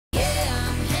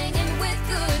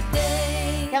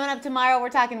up tomorrow, we're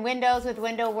talking windows with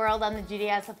Window World on the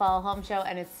GDS Fall Home Show,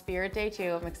 and it's Spirit Day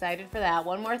too. I'm excited for that.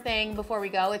 One more thing before we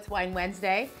go, it's Wine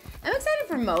Wednesday. I'm excited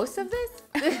for most of this.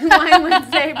 Wine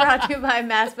Wednesday brought to you by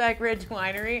Massbach Ridge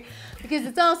Winery, because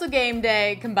it's also game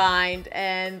day combined,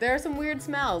 and there are some weird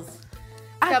smells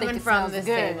coming from this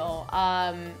table.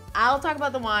 I'll talk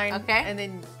about the wine, okay, and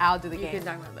then I'll do the game. You can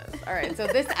talk about this. All right, so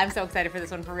this, I'm so excited for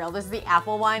this one for real. This is the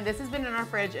apple wine. This has been in our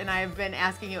fridge, and I've been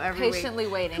asking you every week. Patiently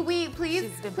waiting. Could we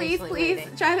please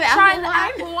waiting. try the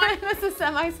apple wine? This is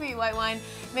semi-sweet white wine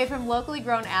made from locally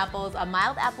grown apples, a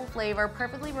mild apple flavor,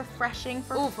 perfectly refreshing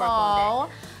for fall.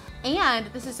 And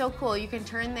this is so cool. You can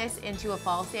turn this into a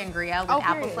fall sangria with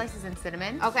apple slices and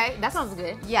cinnamon. Okay, that sounds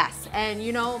good. Yes, and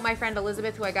you know my friend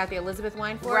Elizabeth, who I got the Elizabeth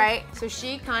wine for? Right. So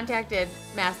she contacted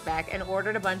Massbach and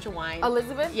ordered a bunch of wine.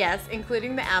 Elizabeth? Yes,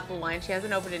 including the apple wine. She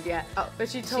hasn't opened it yet. Oh, but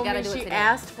she told me she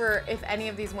asked for if any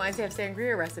of these wines have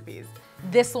sangria recipes.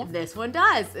 This one? This one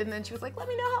does. And then she was like, let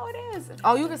me know how it is.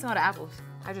 Oh, you can smell the apples.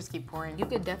 I just keep pouring. You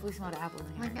could definitely smell the apples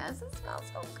in here. Oh my gosh, it smells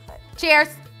so good. Cheers.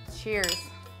 Cheers.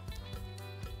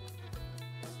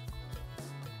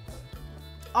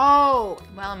 Oh,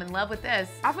 well, I'm in love with this.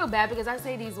 I feel bad because I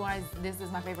say these wines, this is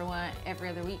my favorite one every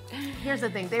other week. Here's the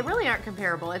thing, they really aren't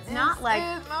comparable. It's not like,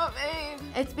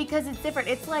 it's because it's different.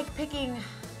 It's like picking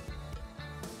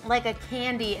like a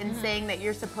candy and saying that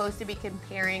you're supposed to be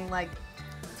comparing like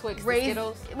Twix to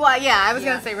Skittles. Well, yeah, I was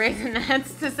gonna say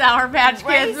Raisinets to Sour Patch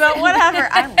Kids, but whatever.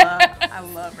 I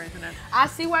love Raisinets. I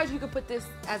see why you could put this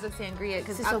as a sangria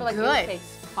because I feel like it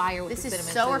tastes fire with the cinnamon. This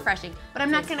is so refreshing, but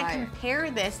I'm not gonna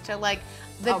compare this to like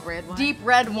the deep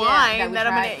red wine that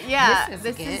I'm gonna. Yeah,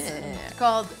 this is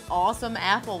called Awesome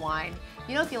Apple Wine.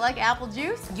 You know, if you like apple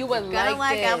juice, you would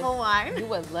like apple wine. You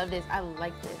would love this. I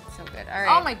like this. So good. All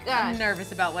right. Oh my gosh. I'm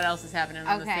nervous about what else is happening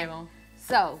on this table.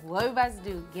 So what we're about to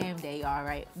do, game day, y'all,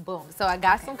 right? Boom. So I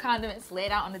got some condiments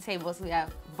laid out on the table. So we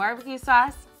have barbecue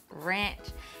sauce, ranch,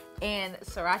 and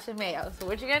sriracha mayo. So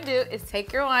what you're gonna do is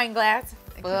take your wine glass,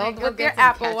 filled with your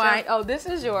apple wine. Oh, this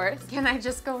is yours. Can I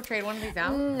just go trade one of these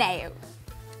out? No.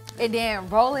 And then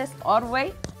roll this all the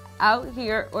way out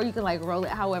here, or you can like roll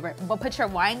it however. But put your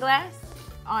wine glass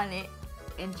on it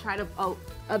and try to,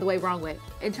 other way, wrong way.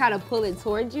 And try to pull it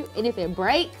towards you. And if it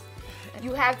breaks,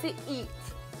 you have to eat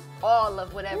all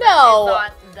of whatever is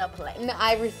on the plate. No,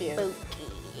 I refuse.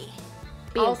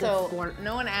 Also,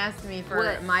 no one asked me for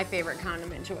What? my favorite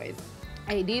condiment choice.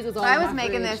 Hey, these was all If I in was my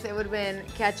making fridge. this, it would have been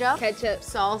ketchup,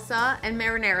 salsa, and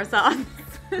marinara sauce.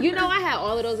 You know, I had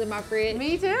all of those in my fridge.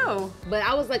 Me too. But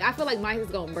I was like, I feel like mine is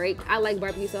gonna break. I like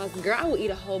barbecue sauce. Girl, I will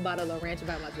eat a whole bottle of ranch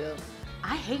by myself.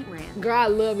 I hate ranch. Girl, I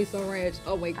love me some ranch.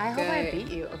 Oh my God. I hope I beat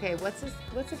you. Okay, what's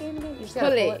the game again? You just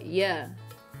pull it, yeah.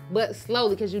 But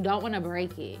slowly, because you don't want to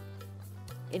break it.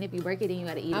 And if you break it, then you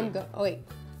gotta eat it. Oh, wait.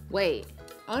 Wait.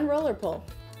 Unroll or pull?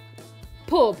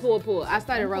 Pull. I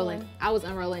started rolling. I was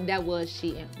unrolling. That was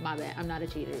cheating. My bad. I'm not a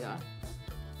cheater, y'all.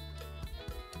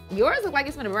 Yours look like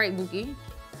it's gonna break, Buki.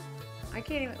 I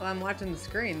can't even. Well, I'm watching the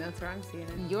screen. That's where I'm seeing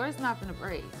it. Yours not gonna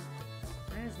break.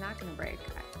 Mine is not gonna break.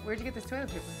 Where'd you get this toilet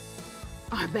paper?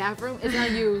 Our bathroom is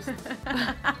unused.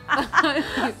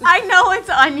 I know it's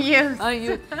unused.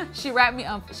 Unused. She wrapped me.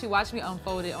 She watched me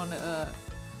unfold it on the.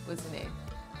 What's the name?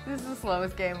 This is the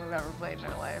slowest game we've ever played in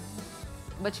our life.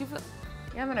 But you feel.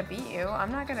 Yeah, I'm gonna beat you.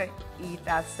 I'm not gonna eat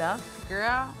that stuff.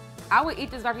 Girl, I would eat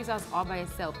this barbecue sauce all by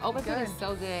itself. Open is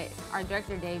so good. Our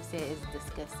director Dave said it's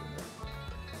disgusting.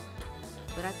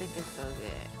 But I think it's so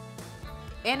good.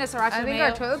 And the sriracha I think mayo.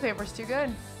 our toilet paper's too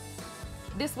good.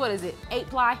 This, what is it? 8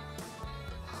 ply?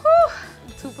 Whew.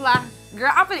 2 ply?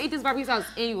 Girl, I'm gonna eat this barbecue sauce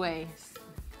anyways.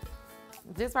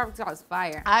 This barbecue sauce is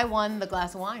fire. I won the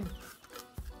glass of wine.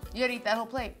 You gotta eat that whole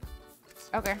plate.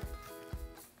 Okay.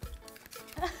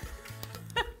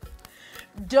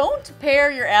 Don't pair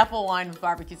your apple wine with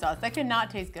barbecue sauce. That cannot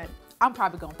taste good. I'm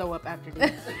probably gonna throw up after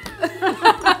this.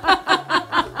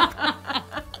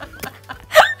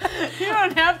 You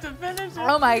don't have to finish it.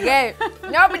 Oh my God.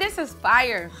 No, but this is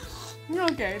fire.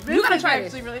 Okay, this You gotta is try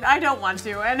actually really. I don't want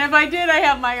to, and if I did, I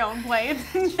have my own plate.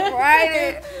 Try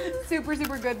it. Super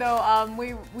good though.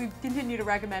 We continue to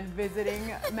recommend visiting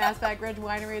Massbach Ridge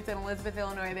Winery. It's in Elizabeth,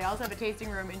 Illinois. They also have a tasting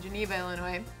room in Geneva,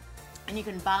 Illinois, and you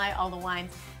can buy all the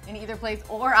wines in either place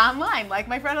or online, like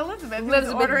my friend Elizabeth,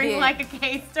 who's ordering like a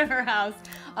case to her house,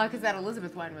 because that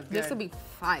Elizabeth wine was good. This will be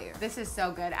fire. This is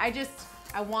so good.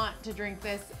 I want to drink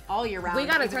this all year round. We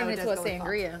gotta turn it into a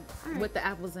sangria with the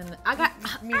apples in it. I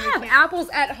have apples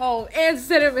at home and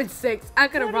cinnamon sticks. I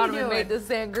could have brought them and made this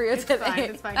sangria today.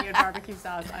 It's fine. You had barbecue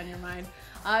sauce on your mind.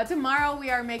 Tomorrow we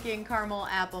are making caramel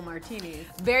apple martinis.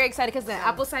 Very excited because there's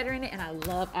apple cider in it, and I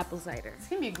love apple cider. It's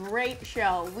gonna be a great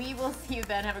show. We will see you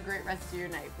then. Have a great rest of your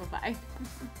night. Bye-bye.